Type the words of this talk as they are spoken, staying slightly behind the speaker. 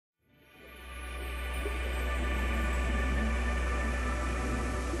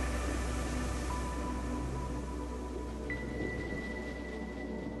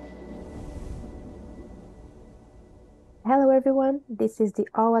Hello, everyone. This is the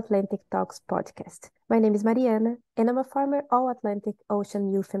All Atlantic Talks podcast. My name is Mariana, and I'm a former All Atlantic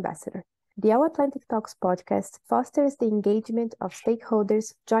Ocean Youth Ambassador. The All Atlantic Talks podcast fosters the engagement of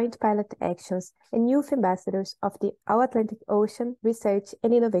stakeholders, joint pilot actions, and youth ambassadors of the All Atlantic Ocean Research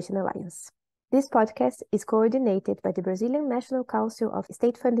and Innovation Alliance. This podcast is coordinated by the Brazilian National Council of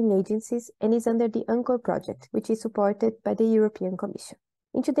State Funding Agencies and is under the UNCOR project, which is supported by the European Commission.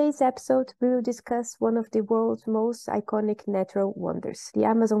 In today's episode, we will discuss one of the world's most iconic natural wonders, the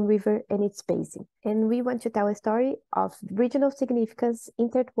Amazon River and its basin. And we want to tell a story of regional significance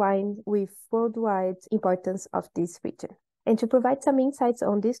intertwined with worldwide importance of this region. And to provide some insights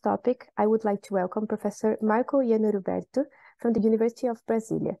on this topic, I would like to welcome Professor Marco Iano Roberto from the University of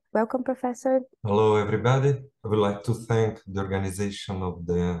Brasilia. Welcome, Professor. Hello, everybody. I would like to thank the organization of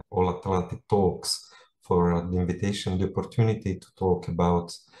the All Atlantic Talks for the invitation, the opportunity to talk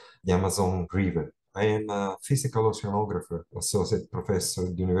about the Amazon River. I am a physical oceanographer, associate professor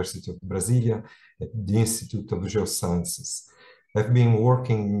at the University of Brasilia at the Institute of Geosciences. I've been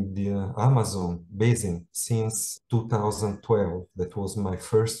working in the Amazon Basin since 2012. That was my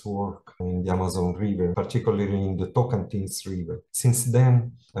first work in the Amazon River, particularly in the Tocantins River. Since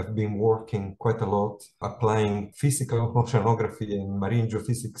then, I've been working quite a lot, applying physical oceanography and marine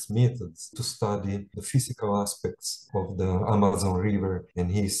geophysics methods to study the physical aspects of the Amazon River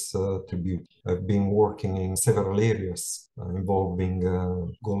and his tribute. I've been working in several areas involving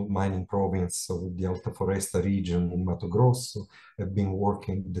gold mining province of the Alta Floresta region in Mato Grosso. I've been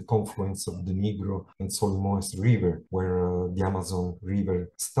working the confluence of the Negro and Solimões River, where the Amazon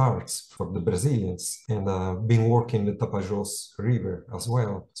River starts for the Brazilians, and been working the Tapajós River as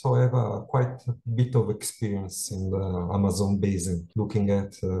well. So I have quite a bit of experience in the Amazon Basin, looking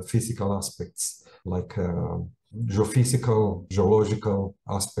at physical aspects like geophysical, geological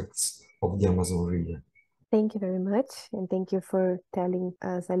aspects of the Amazon River. Thank you very much, and thank you for telling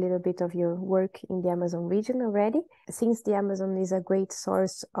us a little bit of your work in the Amazon region already. Since the Amazon is a great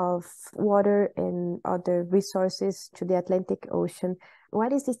source of water and other resources to the Atlantic Ocean,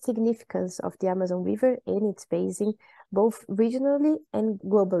 what is the significance of the Amazon River and its basin, both regionally and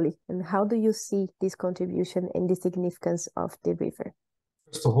globally? And how do you see this contribution and the significance of the river?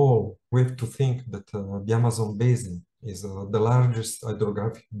 First of all, we have to think that the Amazon Basin is the largest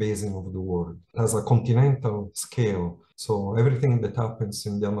hydrographic basin of the world. It has a continental scale, so everything that happens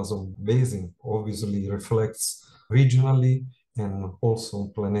in the Amazon Basin obviously reflects regionally and also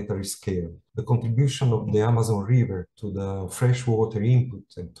on planetary scale. The contribution of the Amazon River to the freshwater input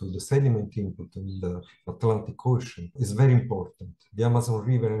and to the sediment input in the Atlantic Ocean is very important. The Amazon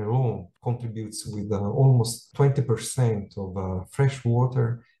River alone contributes with almost 20% of fresh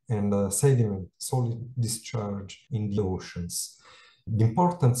water and sediment, solid discharge in the oceans. The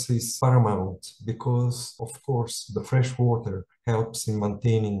importance is paramount because, of course, the fresh water helps in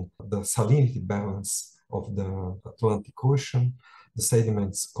maintaining the salinity balance of the Atlantic Ocean. The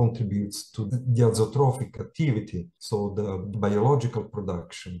sediments contributes to the azeotrophic activity, so the biological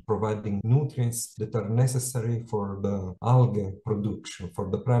production, providing nutrients that are necessary for the algae production, for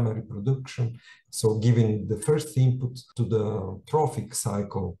the primary production, so giving the first input to the trophic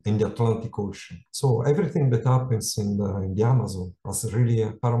cycle in the Atlantic Ocean. So everything that happens in the Amazon has really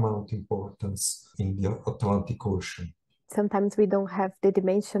a paramount importance in the Atlantic Ocean. Sometimes we don't have the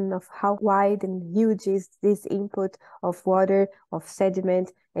dimension of how wide and huge is this input of water, of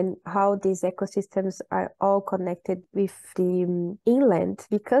sediment, and how these ecosystems are all connected with the inland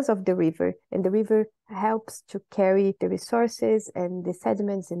because of the river. And the river helps to carry the resources and the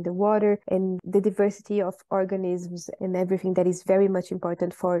sediments and the water and the diversity of organisms and everything that is very much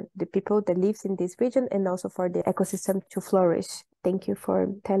important for the people that lives in this region and also for the ecosystem to flourish. Thank you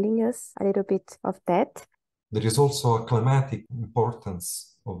for telling us a little bit of that. There is also a climatic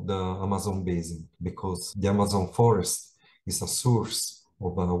importance of the Amazon Basin because the Amazon forest is a source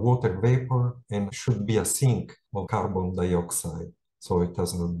of water vapor and should be a sink of carbon dioxide. So it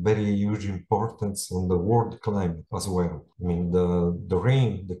has a very huge importance on the world climate as well. I mean, the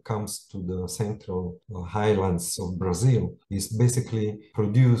rain that comes to the central highlands of Brazil is basically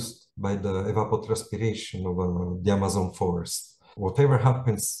produced by the evapotranspiration of the Amazon forest. Whatever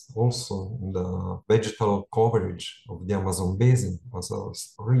happens also in the vegetal coverage of the Amazon Basin has a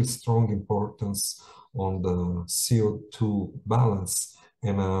really strong importance on the CO2 balance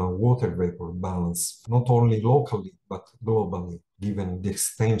and water vapor balance, not only locally, but globally, given the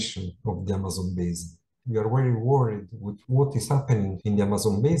extension of the Amazon Basin. We are very worried with what is happening in the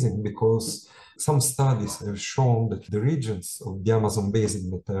Amazon Basin because Some studies have shown that the regions of the Amazon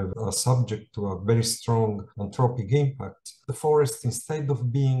basin that are subject to a very strong anthropic impact, the forest, instead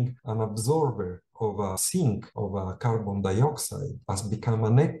of being an absorber of a sink of carbon dioxide, has become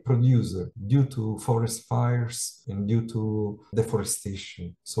a net producer due to forest fires and due to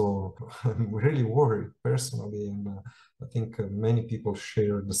deforestation. So I'm really worried personally, and I think many people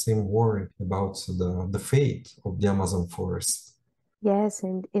share the same worry about the fate of the Amazon forest. Yes,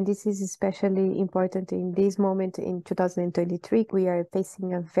 and this is especially important in this moment in 2023. We are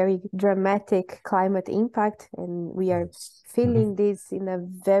facing a very dramatic climate impact, and we are feeling this in a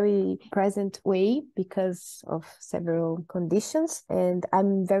very present way because of several conditions. And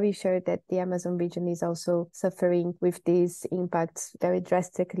I'm very sure that the Amazon region is also suffering with these impacts very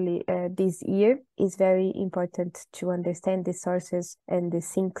drastically this year. It's very important to understand the sources and the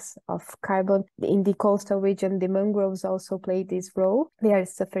sinks of carbon. In the coastal region, the mangroves also play this role. They are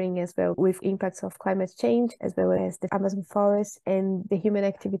suffering as well with impacts of climate change, as well as the Amazon forest and the human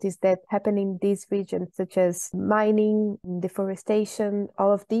activities that happen in this region, such as mining, deforestation.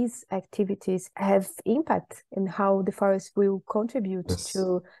 All of these activities have impact in how the forest will contribute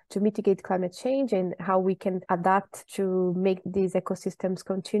to mitigate climate change and how we can adapt to make these ecosystems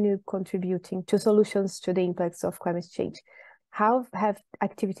continue contributing to solutions to the impacts of climate change. How have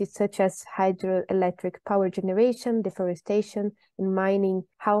activities such as hydroelectric power generation, deforestation, and mining,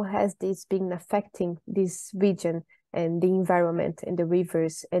 how has this been affecting this region and the environment and the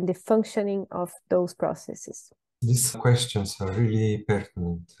rivers and the functioning of those processes? These questions are really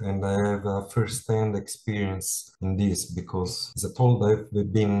pertinent, and I have a first-hand experience in this because, as I told,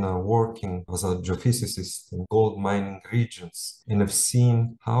 I've been working as a geophysicist in gold mining regions, and I've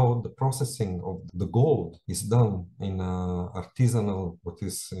seen how the processing of the gold is done in artisanal, what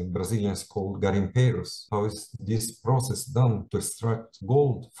is in Brazilian is called garimpeiros. How is this process done to extract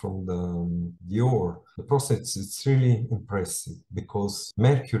gold from the ore? The process is really impressive because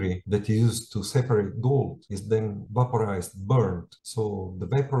mercury that is used to separate gold is then vaporized, burned. So the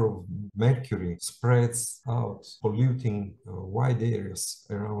vapor of mercury spreads out, polluting wide areas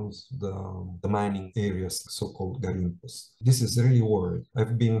around the mining areas, so-called garimpos. This is really worried.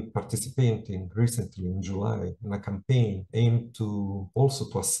 I've been participating recently in July in a campaign aimed to also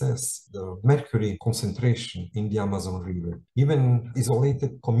to assess the mercury concentration in the Amazon River. Even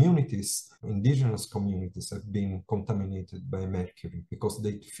isolated communities, indigenous communities, have been contaminated by mercury because they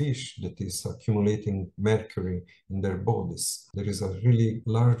eat fish that is accumulating mercury in their bodies. There is a really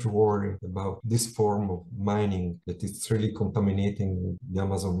large worry about this form of mining that is really contaminating the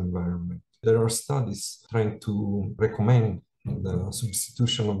Amazon environment. There are studies trying to recommend the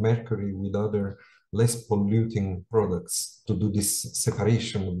substitution of mercury with other less polluting products to do this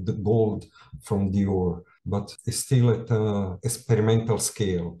separation of the gold from the ore, but it's still at an experimental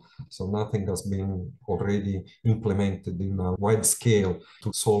scale. So nothing has been already implemented in a wide scale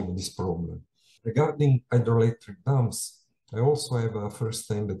to solve this problem. Regarding hydroelectric dams, I also have a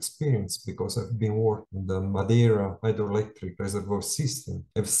first-hand experience because I've been working in the Madeira hydroelectric reservoir system.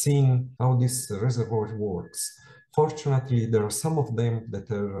 I've seen how this reservoir works. Fortunately, there are some of them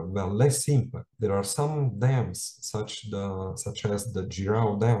that are less impact. There are some dams, such as the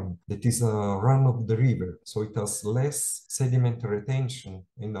Girau Dam, that is a run of the river, so it has less sediment retention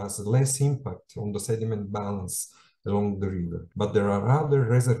and has less impact on the sediment balance along the river. But there are other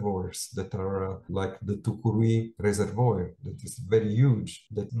reservoirs that are like the Tucuruí Reservoir that is very huge,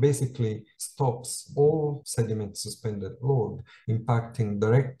 that basically stops all sediment suspended load, impacting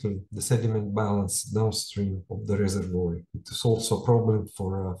directly the sediment balance downstream of the reservoir. It is also a problem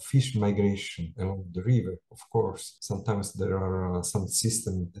for fish migration along the river. Of course, sometimes there are some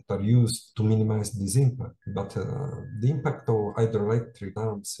systems that are used to minimize this impact, but the impact of hydroelectric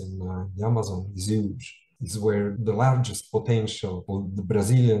dams in the Amazon is huge. Is where the largest potential of the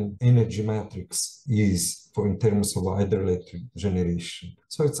Brazilian energy matrix is in terms of hydroelectric generation.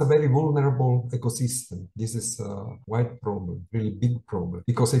 So it's a very vulnerable ecosystem. This is a wide problem, really big problem.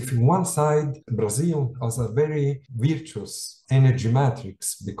 Because if in one side, Brazil has a very virtuous energy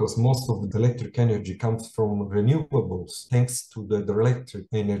matrix, because most of the electric energy comes from renewables, thanks to the hydroelectric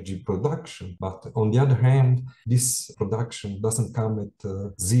energy production. But on the other hand, this production doesn't come at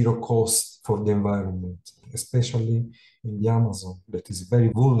zero cost for the environment, especially in the Amazon, that is very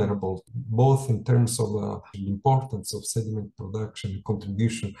vulnerable, both in terms of the importance of sediment production and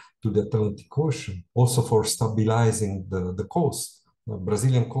contribution to the Atlantic Ocean, also for stabilizing the coast. The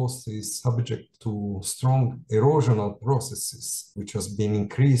Brazilian coast is subject to strong erosional processes, which has been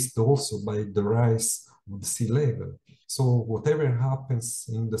increased also by the rise of the sea level. So whatever happens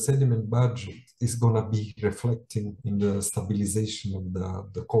in the sediment budget is going to be reflecting in the stabilization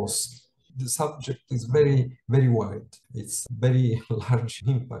of the coast. The subject is very, very wide. It's very large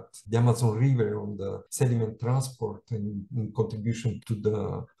impact. The Amazon River on the sediment transport and contribution to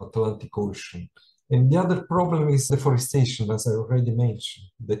the Atlantic Ocean. And the other problem is deforestation, as I already mentioned,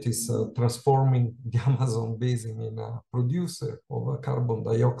 that is transforming the Amazon Basin in a producer of carbon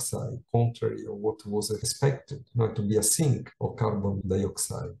dioxide, contrary to what was expected, to be a sink of carbon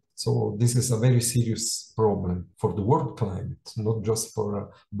dioxide. So this is a very serious problem for the world climate, not just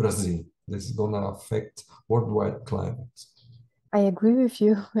for Brazil. This is going to affect worldwide climate. I agree with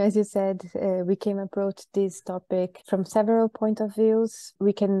you. As you said, we can approach this topic from several points of views.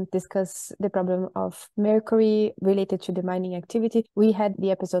 We can discuss the problem of mercury related to the mining activity. We had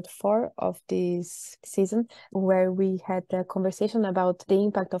the episode 4 of this season where we had a conversation about the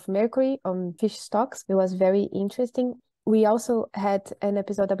impact of mercury on fish stocks. It was very interesting. We also had an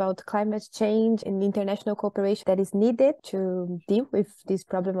episode about climate change and international cooperation that is needed to deal with this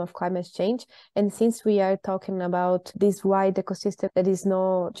problem of climate change. And since we are talking about this wide ecosystem that is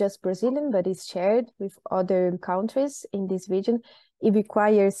not just Brazilian, but is shared with other countries in this region, it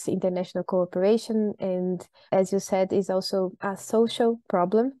requires international cooperation. And as you said, is also a social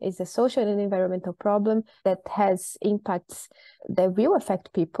problem. It's a social and environmental problem that has impacts that will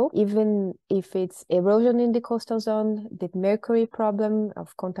affect people, even if it's erosion in the coastal zone, the mercury problem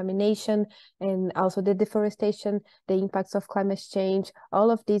of contamination, and also the deforestation, the impacts of climate change. All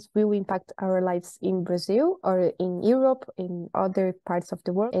of these will impact our lives in Brazil or in Europe, in other parts of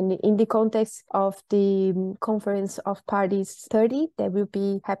the world. And in the context of the Conference of Parties 30, that will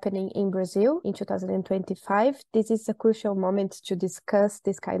be happening in Brazil in 2025. This is a crucial moment to discuss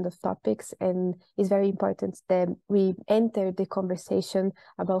this kind of topics, and it's very important that we enter the conversation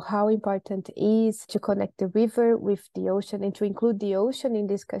about how important it is to connect the river with the ocean and to include the ocean in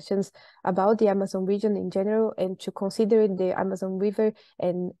discussions about the Amazon region in general, and to consider the Amazon River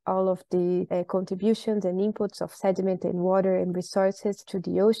and all of the contributions and inputs of sediment and water and resources to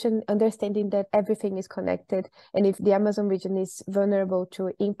the ocean, understanding that everything is connected. And if the Amazon region is vulnerable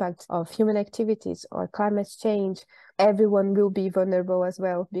to impacts of human activities or climate change, everyone will be vulnerable as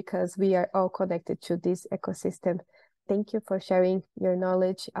well, because we are all connected to this ecosystem. Thank you for sharing your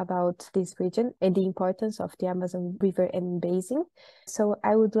knowledge about this region and the importance of the Amazon River and Basin. So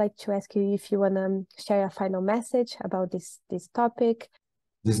I would like to ask you if you want to share a final message about this topic.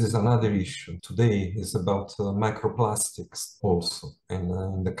 This is another issue. Today is about microplastics also. And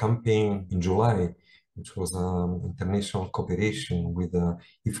in the campaign in July, which was international cooperation with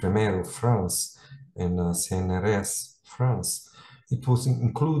IFREMER of France and CNRS France, it was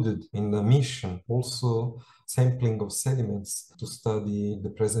included in the mission also sampling of sediments to study the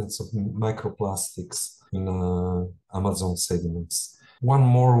presence of microplastics in Amazon sediments. One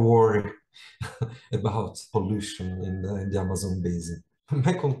more worry about pollution in the Amazon Basin.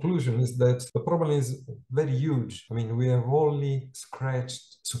 My conclusion is that the problem is very huge. I mean, we have only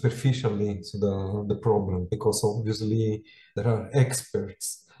scratched superficially to the problem, because obviously there are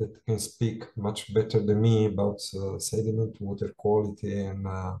experts that can speak much better than me about sediment, water quality, and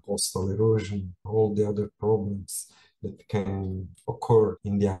coastal erosion, all the other problems that can occur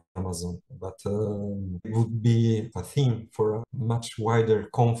in the Amazon. But it would be a theme for a much wider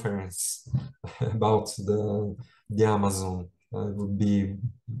conference about the Amazon. It would be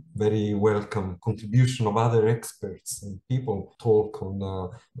very welcome contribution of other experts and people talk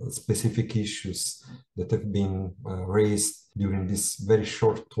on specific issues that have been raised during this very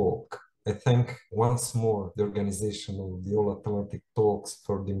short talk. I thank once more the organization of the All Atlantic Talks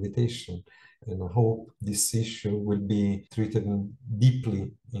for the invitation, and I hope this issue will be treated deeply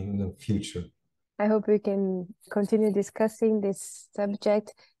in the future. I hope we can continue discussing this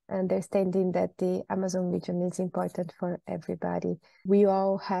subject, understanding that the Amazon region is important for everybody. We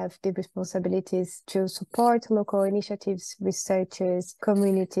all have the responsibilities to support local initiatives, researchers,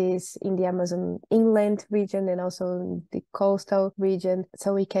 communities in the Amazon inland region and also the coastal region,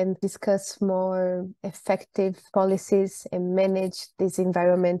 so we can discuss more effective policies and manage these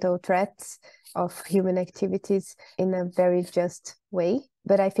environmental threats of human activities in a very just way.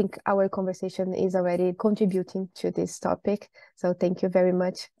 But I think our conversation is already contributing to this topic. So thank you very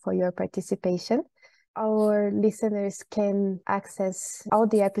much for your participation. Our listeners can access all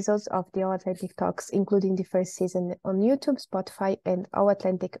the episodes of the All Atlantic Talks, including the first season, on YouTube, Spotify, and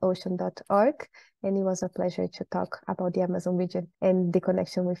allatlanticocean.org. And it was a pleasure to talk about the Amazon region and the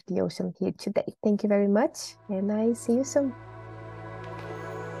connection with the ocean here today. Thank you very much, and I see you soon.